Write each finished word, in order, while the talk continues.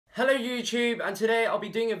Hello YouTube, and today I'll be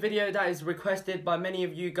doing a video that is requested by many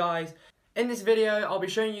of you guys. In this video, I'll be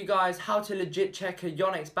showing you guys how to legit check a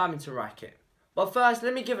YONEX Badminton racket. But first,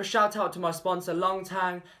 let me give a shout out to my sponsor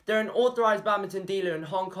Longtang. They're an authorized badminton dealer in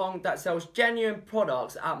Hong Kong that sells genuine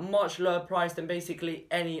products at much lower price than basically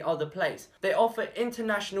any other place. They offer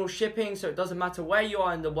international shipping, so it doesn't matter where you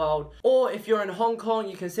are in the world. Or if you're in Hong Kong,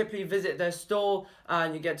 you can simply visit their store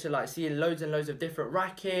and you get to see loads and loads of different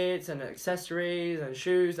rackets and accessories and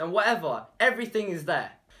shoes and whatever. Everything is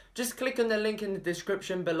there. Just click on the link in the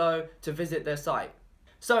description below to visit their site.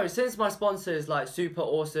 So, since my sponsor is super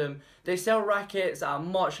awesome, they sell rackets at a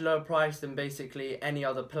much lower price than basically any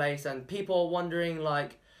other place, and people are wondering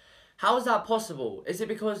how is that possible? Is it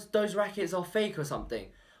because those rackets are fake or something?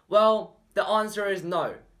 Well, the answer is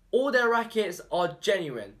no. All their rackets are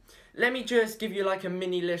genuine. Let me just give you a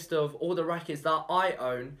mini list of all the rackets that I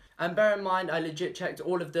own, and bear in mind I legit checked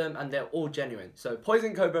all of them and they're all genuine. So,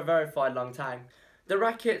 Poison Cobra verified, Longtang. The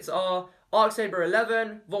rackets are Arc Saber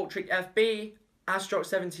 11, Voltric FB, Astrox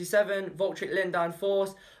 77, Voltric Lindan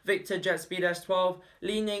Force, Victor Jet Speed S12,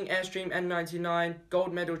 Li-Ning Airstream N99,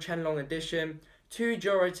 Gold Medal Chenlong Edition, 2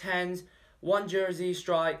 Jura 10s, 1 Jura Z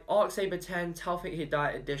Strike, Arc Saber 10, Taufik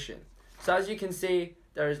Hidayat Edition. So as you can see,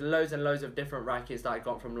 there is loads and loads of different rackets that I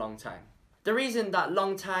got from Longtang. The reason that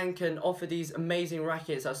Longtang can offer these amazing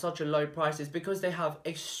rackets at such a low price is because they have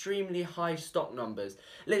extremely high stock numbers.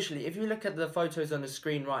 Literally, if you look at the photos on the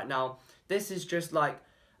screen right now, this is just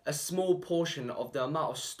a small portion of the amount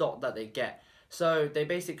of stock that they get. So they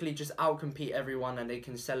basically just outcompete everyone and they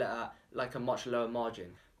can sell it at a much lower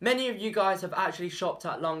margin. Many of you guys have actually shopped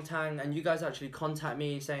at Longtang and you guys actually contact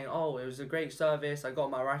me saying, oh, it was a great service, I got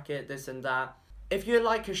my racket, this and that. If you'd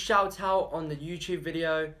like a shout out on the YouTube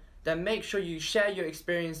video, then make sure you share your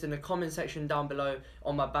experience in the comment section down below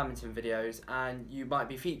on my badminton videos and you might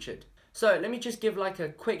be featured. So let me just give a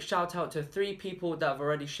quick shout out to 3 people that have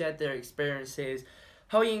already shared their experiences.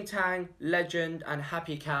 Ho Ying Tang, Legend, and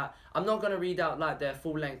Happy Cat. I'm not going to read out their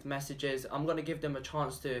full-length messages. I'm going to give them a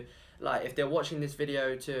chance to, if they're watching this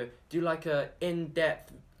video, to do a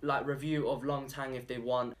in-depth review of Longtang if they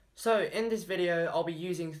want. So in this video, I'll be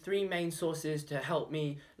using 3 main sources to help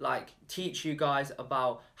me teach you guys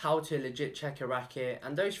about how to legit check a racket.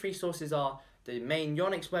 And those 3 sources are the main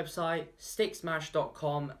YONEX website,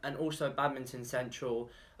 sticksmash.com, and also Badminton Central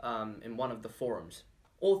in one of the forums.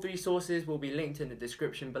 All 3 sources will be linked in the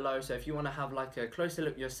description below, so if you want to have a closer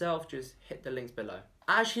look yourself, just hit the links below.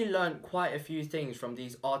 I actually learned quite a few things from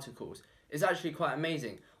these articles. It's actually quite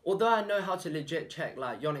amazing. Although I know how to legit check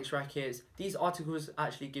YONEX rackets, these articles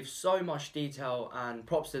actually give so much detail and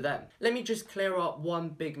props to them. Let me just clear up one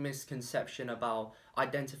big misconception about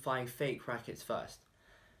identifying fake rackets first.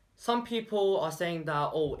 Some people are saying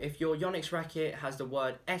that, oh, if your YONEX racket has the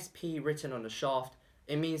word SP written on the shaft,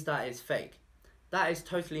 it means that it's fake. That is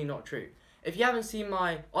totally not true. If you haven't seen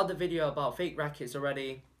my other video about fake rackets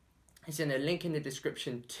already, it's in a link in the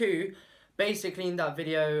description too. Basically in that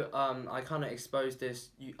video, I kind of exposed this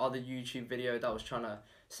other YouTube video that was trying to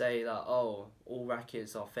say that, oh, all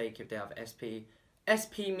rackets are fake if they have SP.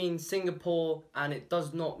 SP means Singapore and it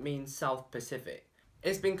does not mean South Pacific.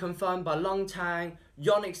 It's been confirmed by Longtang,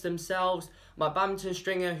 YONEX themselves, my badminton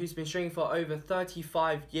stringer who's been stringing for over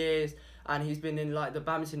 35 years, and he's been in the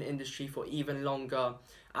badminton industry for even longer,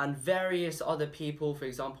 and various other people, for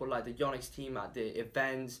example the YONEX team at the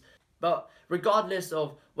events. But regardless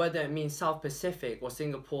of whether it means South Pacific or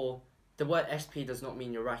Singapore, the word SP does not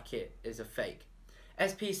mean your racket is a fake.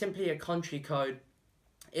 SP is simply a country code.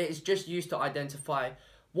 It is just used to identify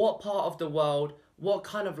what part of the world, what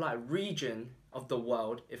kind of region of the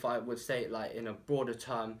world, if I would say it in a broader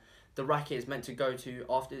term, the racket is meant to go to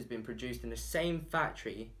after it's been produced in the same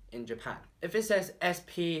factory in Japan. If it says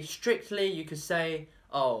SP strictly, you could say,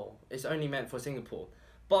 oh, it's only meant for Singapore.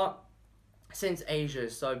 But since Asia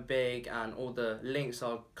is so big and all the links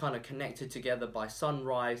are kind of connected together by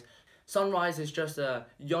Sunrise, Sunrise is just a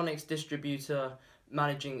YONEX distributor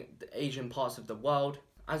managing the Asian parts of the world.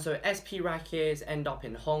 And so SP rackets end up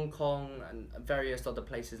in Hong Kong and various other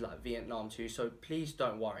places like Vietnam too, so please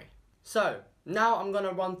don't worry. So, now I'm going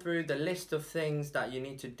to run through the list of things that you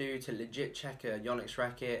need to do to legit check a YONEX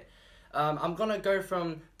racket. I'm going to go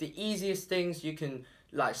from the easiest things you can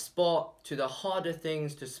spot to the harder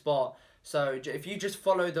things to spot. So if you just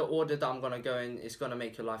follow the order that I'm going to go in, it's going to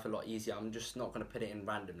make your life a lot easier. I'm just not going to put it in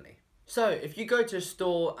randomly. So if you go to a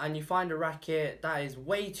store and you find a racket that is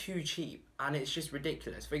way too cheap and it's just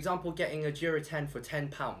ridiculous. For example, getting a Jura 10 for £10.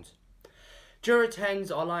 Jura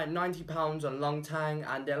 10s are £90 on Longtang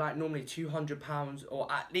and they're normally £200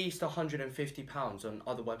 or at least £150 on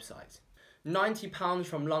other websites. £90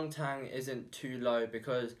 from Longtang isn't too low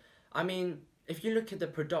because, I mean, if you look at the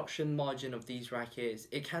production margin of these rackets,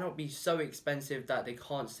 it cannot be so expensive that they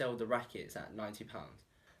can't sell the rackets at £90.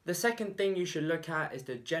 The second thing you should look at is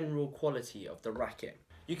the general quality of the racket.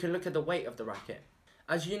 You can look at the weight of the racket.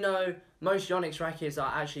 As you know, most YONEX rackets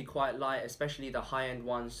are actually quite light, especially the high-end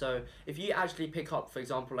ones. So if you actually pick up, for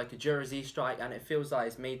example, like a Jersey Strike and it feels like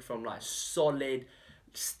it's made from like solid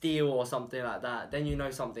steel or something like that, then you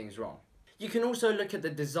know something's wrong. You can also look at the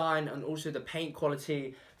design and also the paint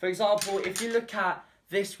quality. For example, if you look at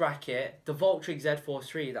this racket, the Voltric Z-Force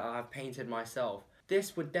 3 that I have painted myself,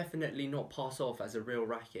 this would definitely not pass off as a real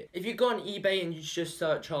racket. If you go on eBay and you just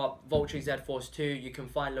search up Voltric Z-Force 2, you can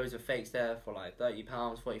find loads of fakes there for like £30,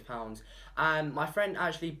 £40. And my friend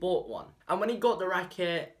actually bought one. And when he got the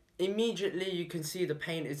racket, immediately you can see the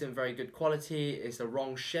paint isn't very good quality, it's the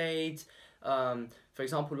wrong shades. For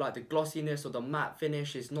example, like the glossiness or the matte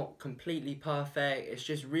finish is not completely perfect, it's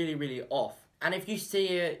just really off. And if you see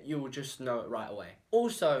it, you will just know it right away.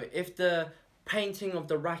 Also, if the painting of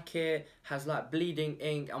the racket has like bleeding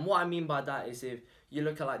ink, and what I mean by that is if you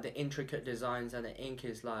look at like the intricate designs and the ink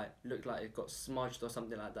is like, look like it got smudged or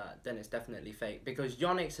something like that, then it's definitely fake. Because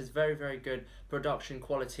YONEX has very good production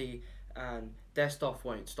quality and their stuff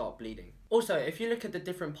won't start bleeding. Also, if you look at the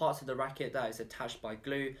different parts of the racket that is attached by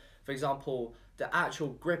glue, for example, the actual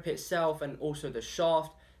grip itself and also the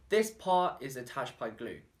shaft, this part is attached by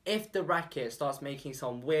glue. If the racket starts making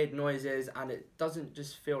some weird noises and it doesn't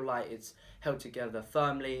just feel like it's held together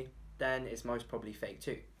firmly, then it's most probably fake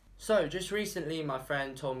too. So just recently my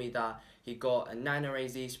friend told me that he got a Nano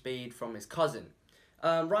AZ Speed from his cousin.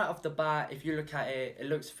 Right off the bat, if you look at it, it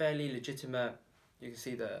looks fairly legitimate. You can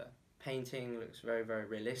see the painting looks very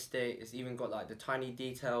realistic. It's even got like the tiny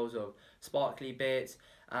details of sparkly bits,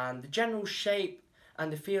 and the general shape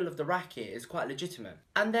and the feel of the racket is quite legitimate.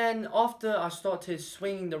 And then after I started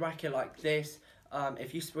swinging the racket like this,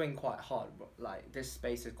 if you swing quite hard, like this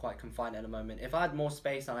space is quite confined at the moment. If I had more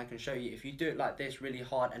space, and I can show you, if you do it like this really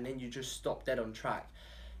hard and then you just stop dead on track,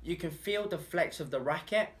 you can feel the flex of the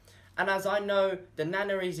racket. And as I know, the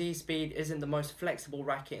Nano AZ Speed isn't the most flexible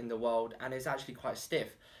racket in the world and it's actually quite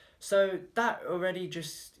stiff. So that already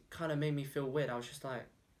just kind of made me feel weird. I was just like,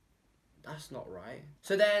 that's not right.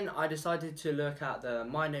 So then I decided to look at the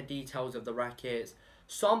minor details of the rackets.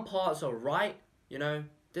 Some parts are right, you know,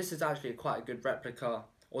 this is actually quite a good replica,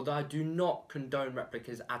 although I do not condone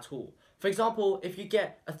replicas at all. For example, if you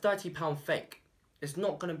get a £30 fake, it's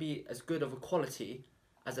not going to be as good of a quality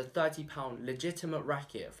as a £30 legitimate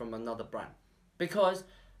racket from another brand, because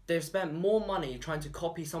they've spent more money trying to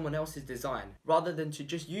copy someone else's design rather than to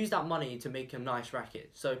just use that money to make a nice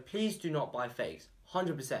racket. So please do not buy fakes.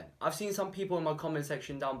 100%. I've seen some people in my comment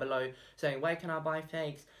section down below saying, where can I buy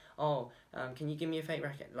fakes? Oh, can you give me a fake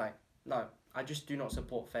racket? Like, no, I just do not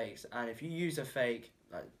support fakes. And if you use a fake,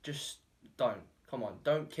 just don't. Come on,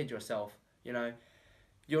 don't kid yourself, you know.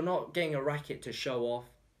 You're not getting a racket to show off.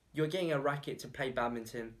 You're getting a racket to play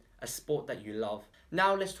badminton, a sport that you love.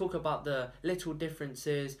 Now let's talk about the little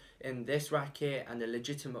differences in this racket and the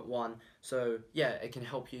legitimate one. So yeah, it can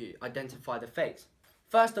help you identify the fakes.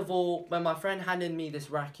 First of all, when my friend handed me this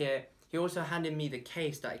racket, he also handed me the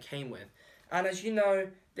case that it came with. And as you know,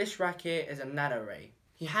 this racket is a Nano Ray.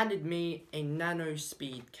 He handed me a Nano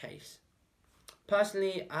Speed case.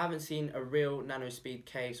 Personally, I haven't seen a real Nano Speed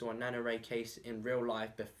case or a Nano Ray case in real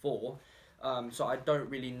life before. So I don't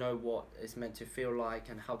really know what it's meant to feel like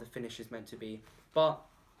and how the finish is meant to be. But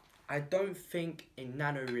I don't think a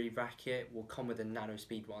Nano Ray racket will come with a Nano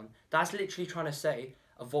Speed one. That's literally trying to say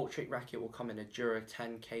a Voltric racket will come in a Dura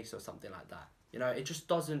 10 case or something like that. You know, it just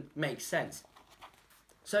doesn't make sense.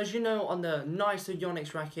 So as you know, on the nicer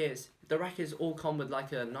YONEX rackets, the rackets all come with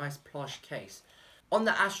like a nice plush case. On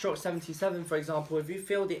the Astrox 77, for example, if you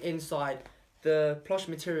feel the inside, the plush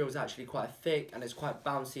material is actually quite thick and it's quite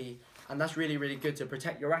bouncy, and that's really good to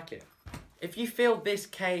protect your racket. If you feel this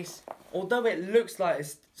case, although it looks like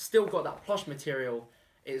it's still got that plush material,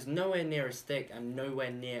 it is nowhere near as thick and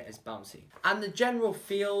nowhere near as bouncy. And the general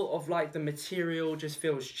feel of like the material just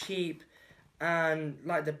feels cheap, and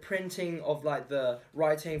like the printing of like the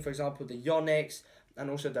writing, for example the YONEX, and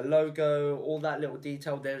also the logo, all that little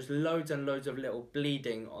detail, there's loads and loads of little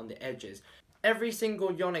bleeding on the edges. Every single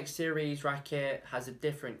YONEX series racket has a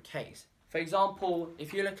different case. For example,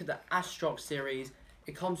 if you look at the Astrox series,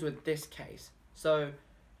 it comes with this case. So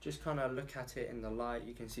just kind of look at it in the light,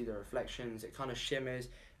 you can see the reflections, it kind of shimmers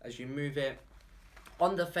as you move it.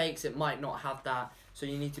 On the fakes, it might not have that, so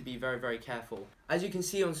you need to be very careful. As you can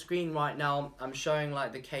see on screen right now, I'm showing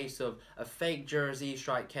like the case of a fake Jersey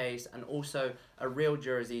Strike case and also a real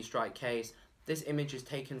Jersey Strike case. This image is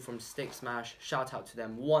taken from Stick Smash. Shout out to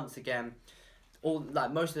them once again.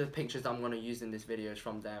 Most of the pictures I'm going to use in this video is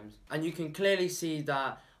from them. And you can clearly see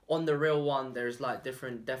that on the real one, there's like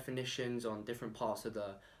different definitions on different parts of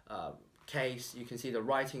the case. You can see the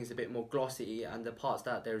writing is a bit more glossy, and the parts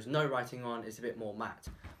that there's no writing on is a bit more matte.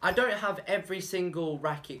 I don't have every single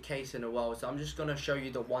racket case in the world, so I'm just going to show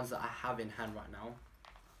you the ones that I have in hand right now.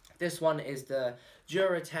 This one is the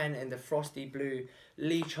Dura 10 in the Frosty Blue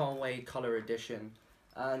Lee Chong-wei Color Edition.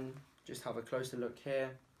 And just have a closer look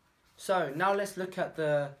here. So now let's look at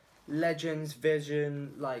the Legends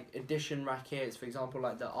Vision edition rackets. For example,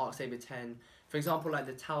 like the Arc Saber 10. For example, like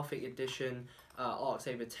the Counterfeit edition Arc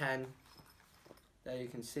Saber 10. There you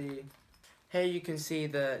can see. Here you can see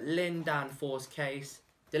the Lin Dan Force case.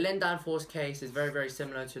 The Lin Dan Force case is very, very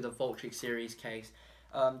similar to the Voltrix series case.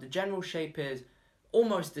 The general shape is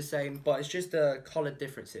almost the same, but it's just the colored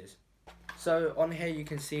differences. So on here you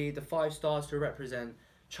can see the 5 stars to represent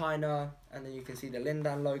China, and then you can see the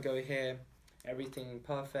Lindan logo here. Everything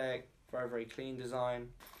perfect, very, very clean design.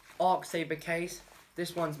 Arc Saber case,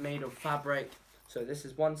 this one's made of fabric. So this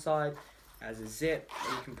is one side, has a zip,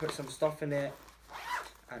 and you can put some stuff in it.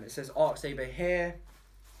 And it says Arc Saber here,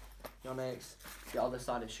 YONEX. The other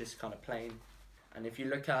side is just kind of plain. And if you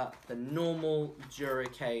look at the normal Dura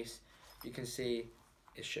case, you can see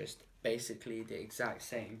it's just basically the exact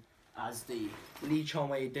same as the Lee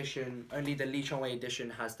Chong-wei edition. Only the Lee Chong-wei edition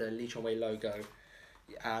has the Lee Chong-wei logo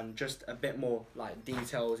and just a bit more like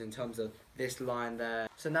details in terms of this line there.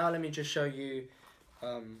 So now let me just show you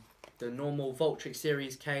the normal Voltrix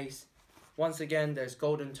series case. Once again, there's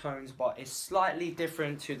golden tones, but it's slightly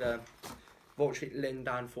different to the Voltrix Lin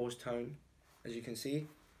Dan Force tone, as you can see.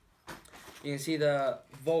 You can see the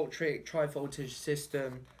Voltrix tri-voltage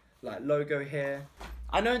system logo here.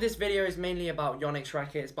 I know this video is mainly about YONEX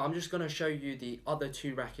rackets, but I'm just going to show you the other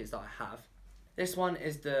 2 rackets that I have. This one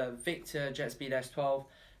is the Victor JetSpeed S12.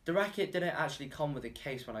 The racket didn't actually come with a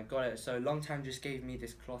case when I got it, so Longtime just gave me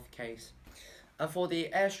this cloth case. And for the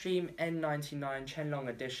Airstream N99 Chenlong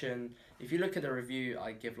edition, if you look at the review,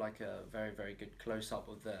 I give like a very, very good close-up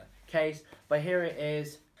of the case. But here it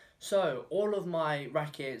is. So all of my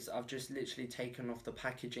rackets, I've just literally taken off the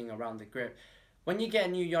packaging around the grip. When you get a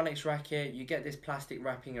new YONEX racket, you get this plastic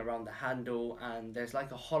wrapping around the handle, and there's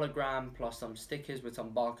like a hologram plus some stickers with some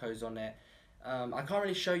barcodes on it. I can't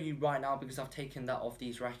really show you right now because I've taken that off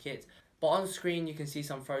these rackets, but on screen you can see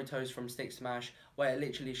some photos from Stick Smash where it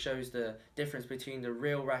literally shows the difference between the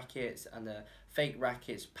real rackets and the fake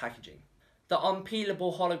rackets packaging. The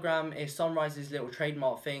unpeelable hologram is Sunrise's little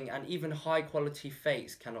trademark thing, and even high quality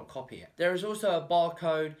fakes cannot copy it. There is also a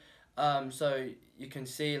barcode, so you can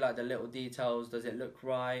see like the little details. Does it look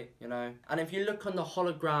right, you know? And if you look on the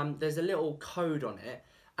hologram, there's a little code on it,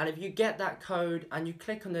 and if you get that code and you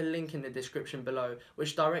click on the link in the description below,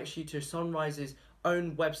 which directs you to Sunrise's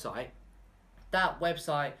own website, that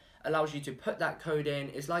website allows you to put that code in.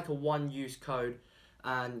 It's like a one-use code,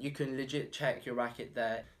 and you can legit check your racket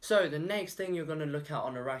there. So the next thing you're going to look at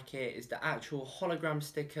on a racket is the actual hologram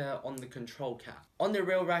sticker on the control cap. On the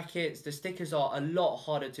real rackets, the stickers are a lot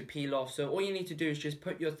harder to peel off, so all you need to do is just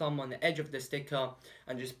put your thumb on the edge of the sticker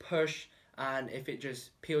and just push, and if it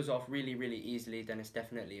just peels off really, really easily, then it's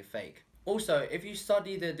definitely a fake. Also, if you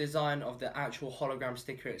study the design of the actual hologram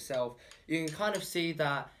sticker itself, you can kind of see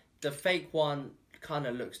that the fake one kind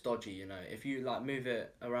of looks dodgy, you know. If you like move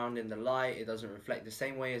it around in the light, it doesn't reflect the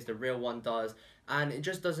same way as the real one does, and it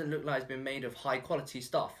just doesn't look like it's been made of high quality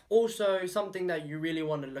stuff. Also, something that you really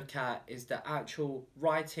want to look at is the actual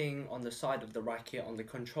writing on the side of the racket, on the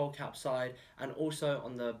control cap side, and also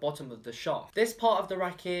on the bottom of the shaft. This part of the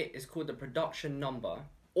racket is called the production number.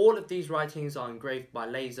 All of these writings are engraved by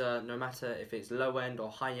laser, no matter if it's low-end or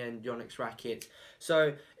high-end YONEX racket.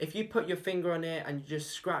 So if you put your finger on it and you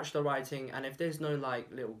just scratch the writing, and if there's no like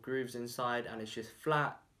little grooves inside and it's just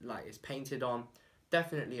flat, like it's painted on,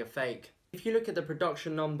 definitely a fake. If you look at the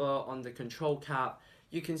production number on the control cap,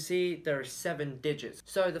 you can see there are 7 digits.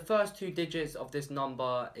 So the first 2 digits of this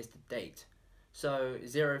number is the date. So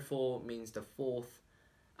 04 means the 4th,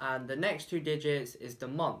 and the next 2 digits is the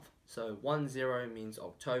month. So 10 means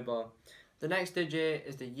October. The next digit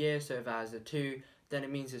is the year, so if it has a 2, then it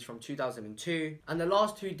means it's from 2002. And the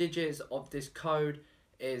last 2 digits of this code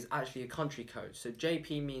is actually a country code. So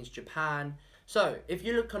JP means Japan. So if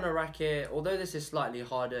you look on a racket, although this is slightly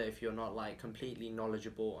harder if you're not like completely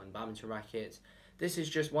knowledgeable on badminton rackets, this is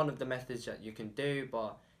just one of the methods that you can do,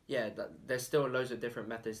 but yeah, there's still loads of different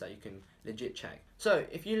methods that you can legit check. So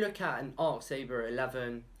if you look at an Arc Saber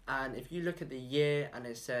 11, and if you look at the year and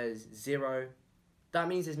it says 0, that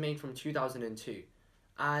means it's made from 2002.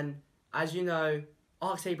 And as you know,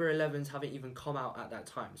 Arc Saber 11s haven't even come out at that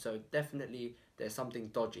time, so definitely there's something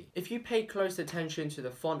dodgy. If you pay close attention to the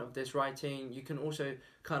font of this writing, you can also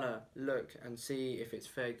kind of look and see if it's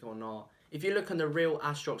fake or not. If you look on the real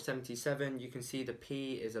Astrox 77, you can see the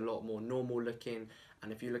P is a lot more normal looking,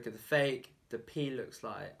 and if you look at the fake, the P looks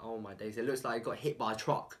like, oh my days, it looks like it got hit by a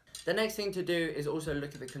truck. The next thing to do is also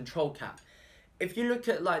look at the control cap. If you look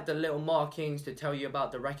at like the little markings to tell you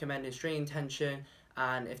about the recommended string tension,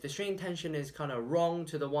 and if the string tension is kind of wrong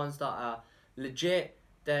to the ones that are legit,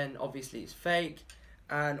 then obviously it's fake.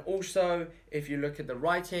 And also, if you look at the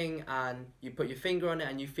writing and you put your finger on it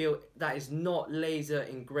and you feel that is not laser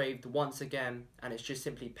engraved once again and it's just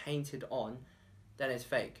simply painted on, then it's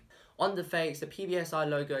fake. On the fakes, the PBSI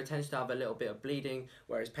logo tends to have a little bit of bleeding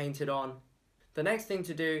where it's painted on. The next thing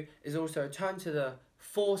to do is also turn to the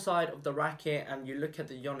foreside of the racket and you look at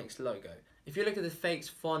the YONEX logo. If you look at the fakes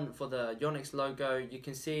font for the YONEX logo, you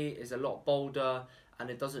can see it's a lot bolder and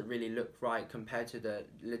it doesn't really look right compared to the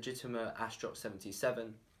legitimate Astrox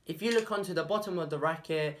 77. If you look onto the bottom of the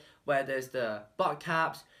racket where there's the butt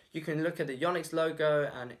caps, you can look at the YONEX logo,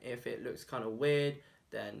 and if it looks kind of weird,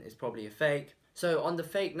 then it's probably a fake. So on the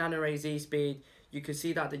fake Nanoray Z-Speed, you can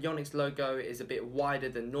see that the YONEX logo is a bit wider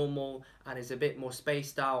than normal and is a bit more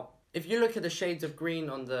spaced out. If you look at the shades of green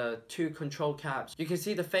on the two control caps, you can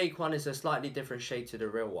see the fake one is a slightly different shade to the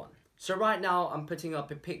real one. So right now I'm putting up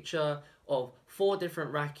a picture of 4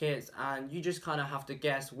 different rackets and you just kind of have to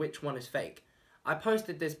guess which one is fake. I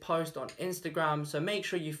posted this post on Instagram, so make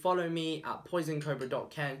sure you follow me at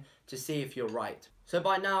poisoncobra.ken to see if you're right. So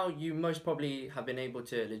by now you most probably have been able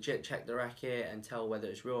to legit check the racket and tell whether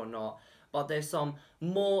it's real or not, but there's some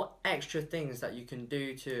more extra things that you can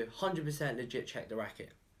do to 100% legit check the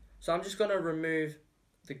racket. So I'm just going to remove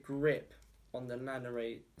the grip on the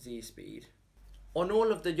Nanoray Z-Speed. On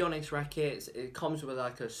all of the YONEX rackets, it comes with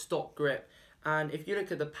like a stock grip, and if you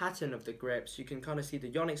look at the pattern of the grips, you can kind of see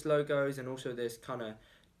the YONEX logos and also this kind of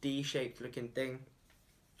D-shaped looking thing.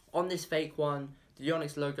 On this fake one, the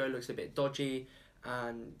YONEX logo looks a bit dodgy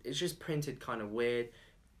and it's just printed kind of weird.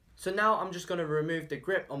 So now I'm just going to remove the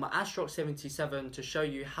grip on my Astrox 77 to show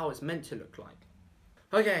you how it's meant to look like.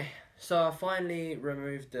 Okay, so I finally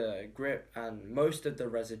removed the grip and most of the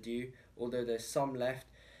residue, although there's some left.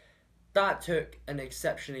 That took an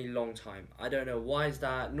exceptionally long time. I don't know why is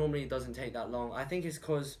that. Normally it doesn't take that long. I think it's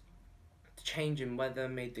because the change in weather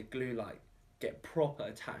made the glue like get proper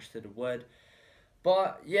attached to the wood.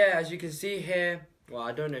 But yeah, as you can see here, well,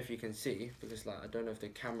 I don't know if you can see because like I don't know if the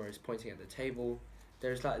camera is pointing at the table.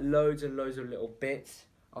 There's like loads and loads of little bits.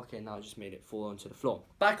 Okay, now I just made it fall onto the floor.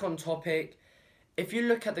 Back on topic, if you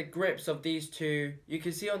look at the grips of these two, you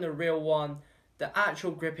can see on the real one, the actual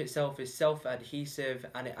grip itself is self-adhesive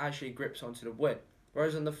and it actually grips onto the wood.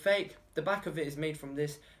 Whereas on the fake, the back of it is made from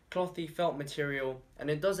this clothy felt material and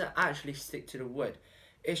it doesn't actually stick to the wood.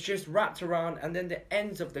 It's just wrapped around and then the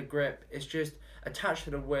ends of the grip is just attached to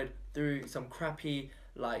the wood through some crappy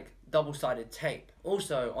like double-sided tape.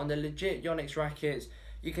 Also, on the legit YONEX rackets,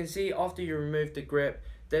 you can see after you remove the grip,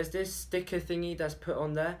 there's this sticker thingy that's put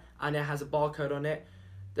on there and it has a barcode on it.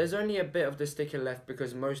 There's only a bit of the sticker left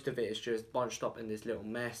because most of it is just bunched up in this little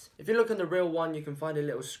mess. If you look on the real one, you can find a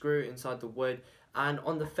little screw inside the wood, and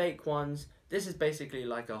on the fake ones, this is basically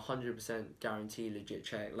like a 100% guarantee legit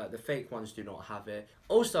check. Like the fake ones do not have it.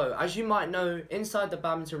 Also, as you might know, inside the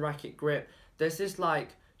badminton racket grip, there's this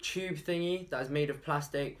like tube thingy that is made of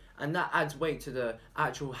plastic, and that adds weight to the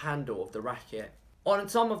actual handle of the racket. On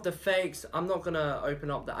some of the fakes, I'm not gonna open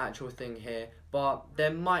up the actual thing here, but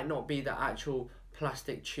there might not be the actual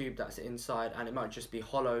plastic tube that's inside and it might just be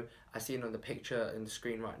hollow as seen on the picture in the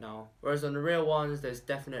screen right now. Whereas on the real ones, there's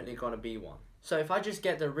definitely gonna be one. So if I just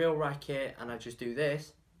get the real racket and I just do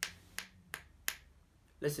this,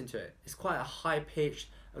 listen to it. It's quite a high pitched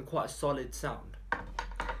and quite a solid sound.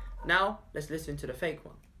 Now let's listen to the fake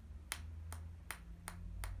one.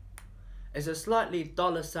 It's a slightly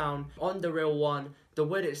duller sound. On the real one, the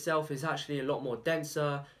wood itself is actually a lot more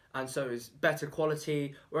denser and so is better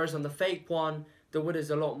quality, whereas on the fake one, the wood is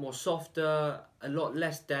a lot more softer, a lot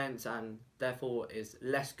less dense, and therefore is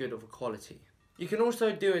less good of a quality. You can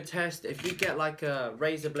also do a test if you get like a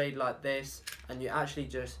razor blade like this and you actually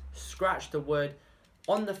just scratch the wood.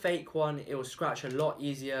 On the fake one, it will scratch a lot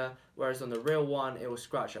easier, whereas on the real one, it will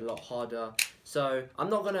scratch a lot harder. So I'm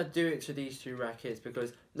not going to do it to these two rackets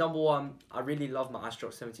because number one, I really love my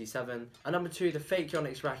Astrox 77, and number two, the fake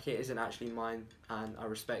YONEX racket isn't actually mine and I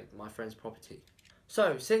respect my friend's property.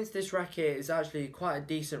 So since this racket is actually quite a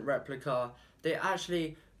decent replica, they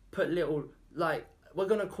actually put little, like, we're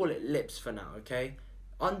going to call it lips for now, okay?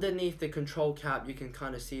 Underneath the control cap, you can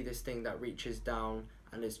kind of see this thing that reaches down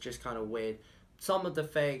and it's just kind of weird. Some of the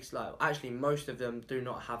fakes, like actually most of them, do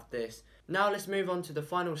not have this. Now let's move on to the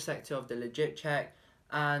final sector of the legit check,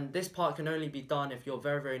 and this part can only be done if you're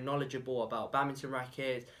very knowledgeable about badminton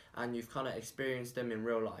rackets and you've kind of experienced them in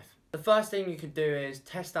real life. The first thing you could do is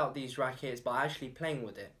test out these rackets by actually playing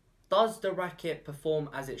with it. Does the racket perform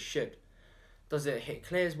as it should? Does it hit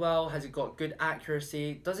clears well? Has it got good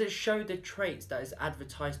accuracy? Does it show the traits that it's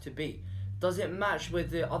advertised to be? Does it match with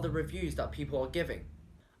the other reviews that people are giving?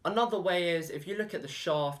 Another way is if you look at the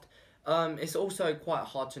shaft, it's also quite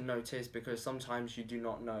hard to notice because sometimes you do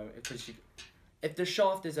not know. If the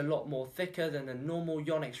shaft is a lot more thicker than the normal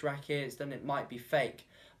YONEX rackets, then it might be fake.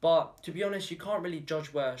 But to be honest, you can't really judge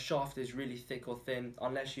where a shaft is really thick or thin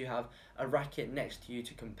unless you have a racket next to you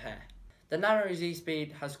to compare. The Nano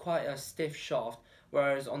Z-Speed has quite a stiff shaft,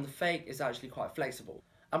 whereas on the fake it's actually quite flexible.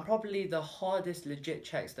 And probably the hardest legit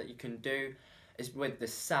checks that you can do is with the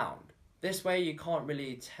sound. This way you can't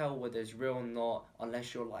really tell whether it's real or not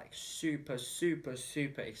unless you're like super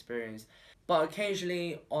experienced. But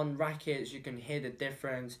occasionally on rackets you can hear the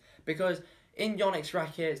difference, because in YONEX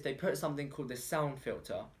rackets they put something called the sound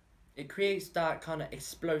filter. It creates that kind of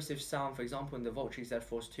explosive sound. For example, in the Vultry Z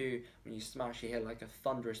Force 2, when you smash you hear like a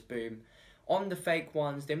thunderous boom. On the fake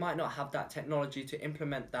ones, they might not have that technology to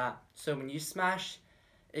implement that, so when you smash,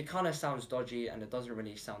 it kind of sounds dodgy and it doesn't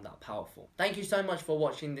really sound that powerful. Thank you so much for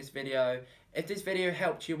watching this video. If this video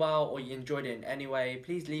helped you out or you enjoyed it in any way,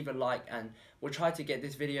 please leave a like and we'll try to get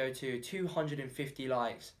this video to 250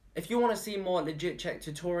 likes. If you want to see more legit check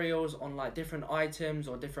tutorials on like different items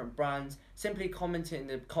or different brands, simply comment it in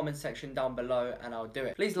the comment section down below and I'll do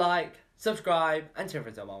it. Please like, subscribe and turn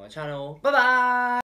on my channel. Bye bye!